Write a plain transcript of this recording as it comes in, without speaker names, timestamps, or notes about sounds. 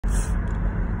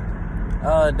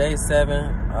Day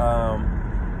 7.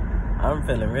 I'm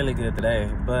feeling really good today,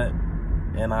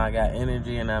 and I got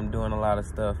energy and I'm doing a lot of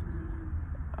stuff.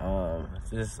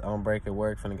 Just on break at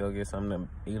work, finna go get something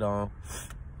to eat on,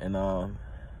 and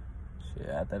shit.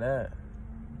 After that,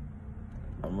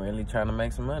 I'm really trying to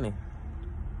make some money.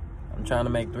 I'm trying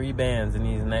to make 3 bands in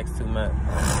these next 2 months.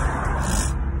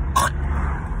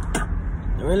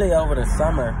 Really over the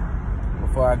summer,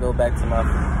 before I go back to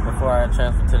before I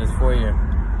transfer to this 4-year.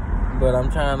 But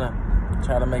I'm trying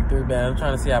to make 3 bands. I'm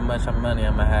trying to see how much money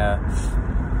I'm gonna have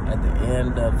at the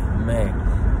end of May.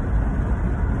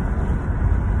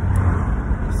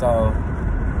 So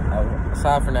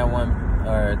aside from that 1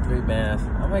 or 3 bands,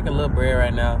 I'm making a little bread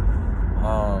right now.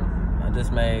 I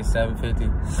just made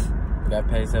 $750. Got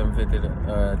paid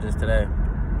 $750 just today.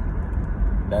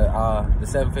 The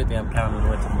 $750 I'm counting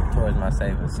went towards my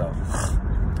savings, so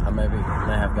I may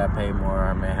have got paid more, or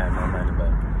I may have no money,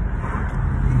 but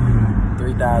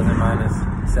 3,000 minus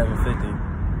 750,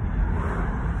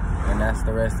 and that's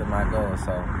the rest of my goal.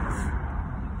 So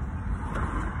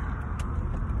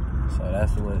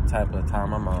that's what type of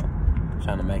time I'm on,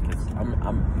 trying to make it. I'm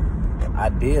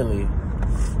ideally,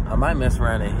 I might mess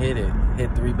around and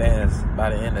hit 3 bands by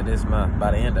the end of this month,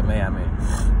 by the end of May.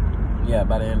 Yeah,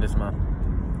 by the end of this month.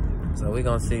 So we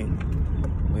gonna see.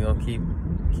 We gonna keep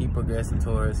progressing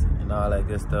towards and all that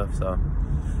good stuff. So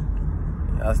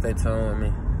y'all stay tuned with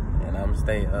me, and I'm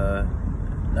stay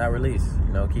not release.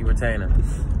 Keep retaining.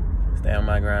 Stay on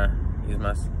my grind.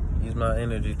 Use my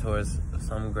energy towards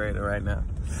something greater right now.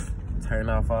 Turn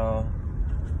off all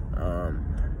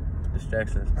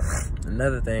distractions.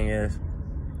 Another thing is,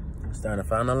 I'm starting to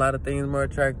find a lot of things more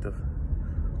attractive,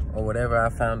 or whatever I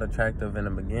found attractive in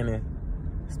the beginning,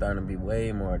 it's starting to be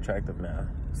way more attractive now.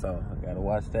 So I gotta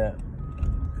watch that.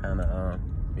 Kind of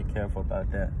be careful about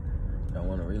that. Don't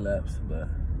want to relapse, but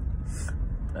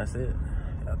that's it.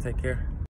 Y'all take care.